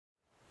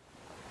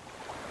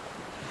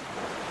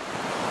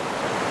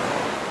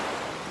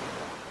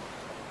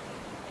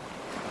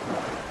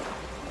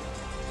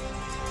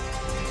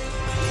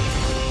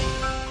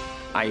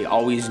I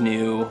always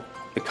knew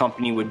the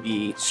company would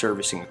be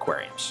servicing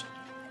aquariums.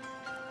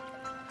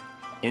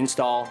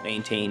 Install,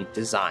 maintain,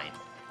 design.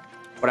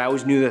 But I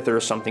always knew that there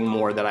was something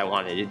more that I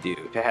wanted to do,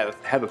 to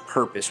have a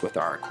purpose with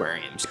our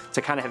aquariums,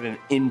 to kind of have an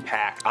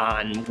impact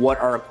on what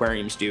our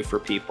aquariums do for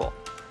people.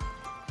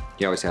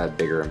 He always had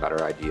bigger and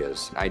better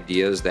ideas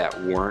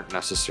that weren't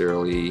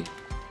necessarily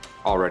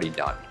already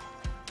done.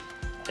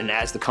 And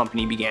as the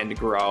company began to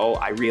grow,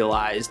 I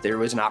realized there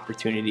was an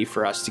opportunity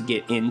for us to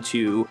get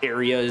into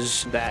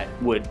areas that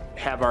would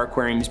have our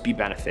aquariums be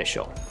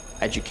beneficial.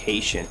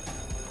 Education,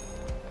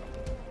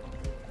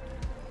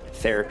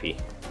 therapy,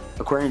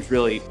 aquariums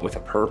really with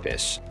a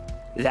purpose.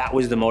 That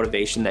was the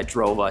motivation that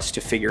drove us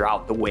to figure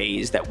out the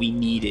ways that we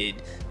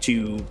needed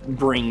to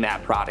bring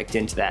that product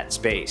into that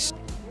space.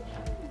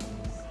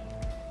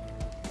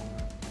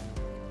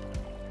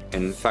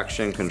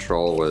 Infection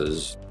control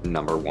was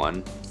number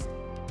one.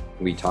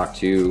 We talked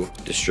to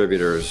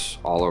distributors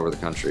all over the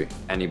country.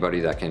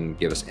 Anybody that can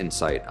give us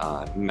insight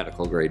on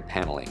medical grade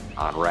paneling,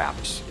 on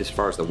wraps, as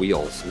far as the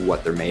wheels,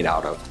 what they're made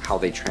out of, how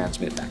they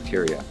transmit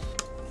bacteria.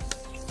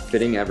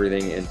 Fitting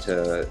everything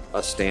into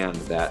a stand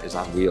that is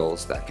on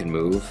wheels that can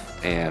move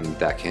and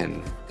that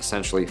can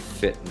essentially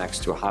fit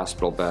next to a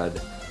hospital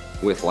bed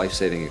with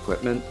life-saving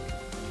equipment.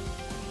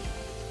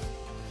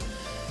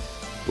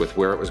 With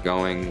where it was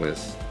going,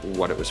 with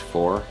what it was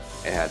for,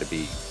 it had to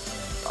be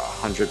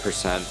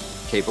 100%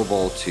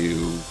 capable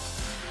to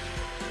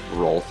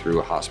roll through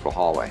a hospital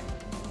hallway.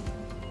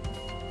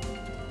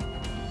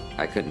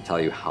 I couldn't tell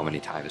you how many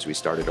times we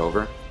started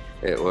over.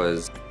 It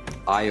was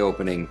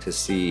eye-opening to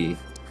see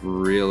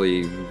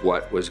really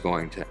what was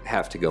going to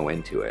have to go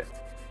into it.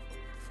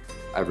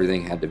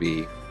 Everything had to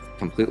be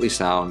completely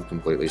sound,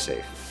 completely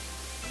safe.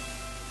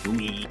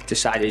 We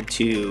decided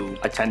to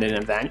attend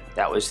an event.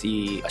 That was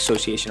the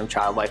Association of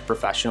Child Life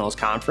Professionals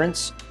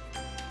Conference.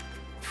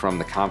 From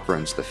the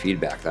conference, the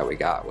feedback that we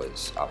got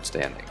was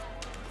outstanding.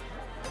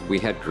 We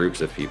had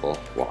groups of people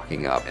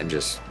walking up and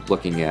just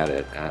looking at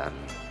it and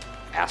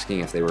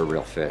asking if they were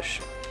real fish.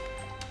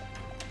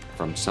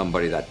 From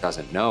somebody that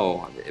doesn't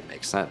know, it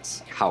makes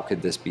sense. How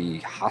could this be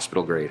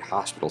hospital grade,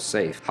 hospital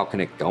safe? How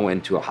can it go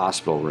into a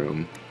hospital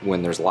room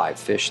when there's live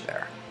fish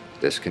there?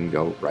 This can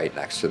go right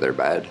next to their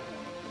bed.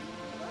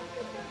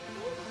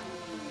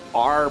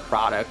 Our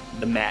product,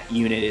 the mat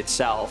unit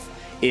itself,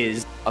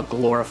 is a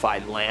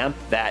glorified lamp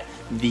that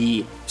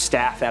the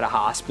staff at a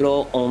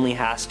hospital only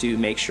has to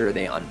make sure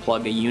they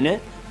unplug a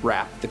unit,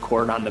 wrap the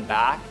cord on the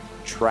back,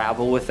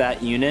 travel with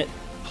that unit,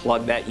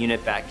 plug that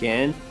unit back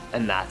in,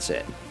 and that's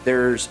it.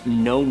 There's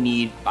no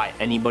need by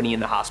anybody in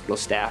the hospital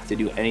staff to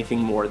do anything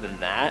more than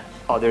that,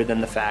 other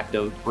than the fact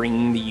of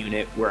bringing the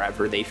unit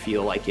wherever they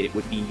feel like it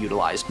would be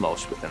utilized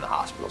most within the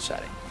hospital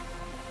setting.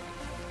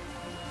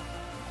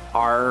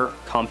 Our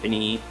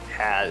company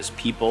has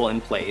people in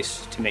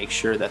place to make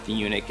sure that the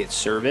unit gets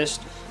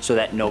serviced so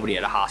that nobody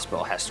at a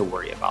hospital has to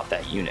worry about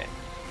that unit.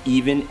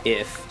 Even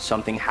if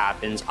something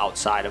happens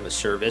outside of a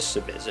service,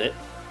 a visit,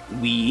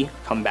 we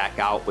come back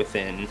out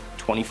within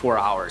 24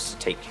 hours to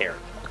take care of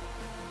it.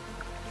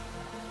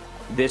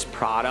 This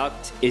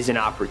product is an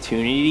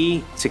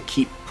opportunity to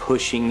keep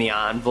pushing the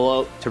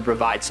envelope to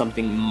provide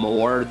something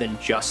more than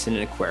just an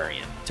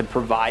aquarium, to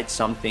provide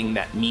something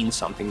that means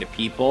something to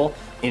people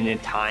in a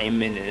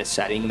time and in a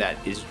setting that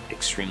is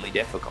extremely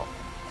difficult.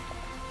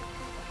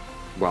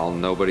 While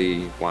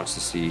nobody wants to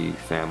see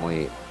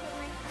family,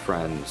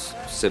 friends,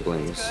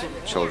 siblings,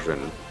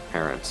 children,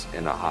 parents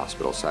in a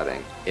hospital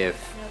setting,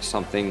 if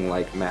something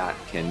like Matt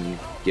can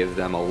give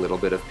them a little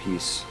bit of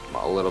peace,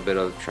 a little bit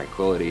of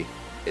tranquility,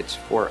 it's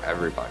for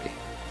everybody.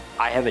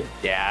 I have a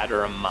dad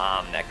or a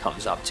mom that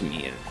comes up to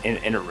me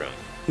in a room.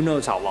 Who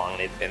knows how long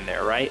they've been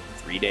there, right?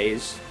 3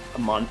 days, a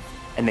month.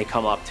 And they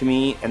come up to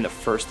me and the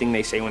first thing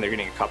they say when they're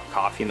getting a cup of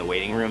coffee in the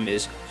waiting room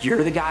is,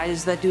 "You're the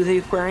guys that do the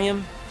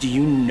aquarium? Do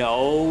you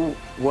know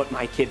what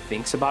my kid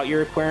thinks about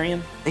your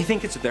aquarium?" They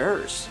think it's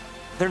theirs.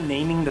 They're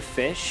naming the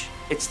fish.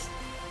 It's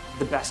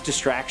the best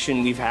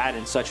distraction we've had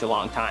in such a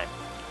long time.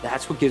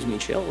 That's what gives me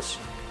chills.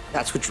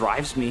 That's what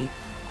drives me.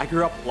 I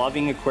grew up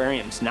loving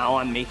aquariums. Now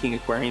I'm making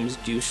aquariums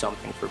do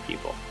something for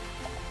people.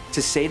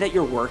 To say that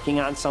you're working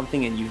on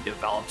something and you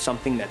develop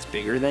something that's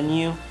bigger than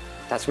you,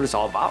 that's what it's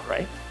all about,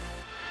 right?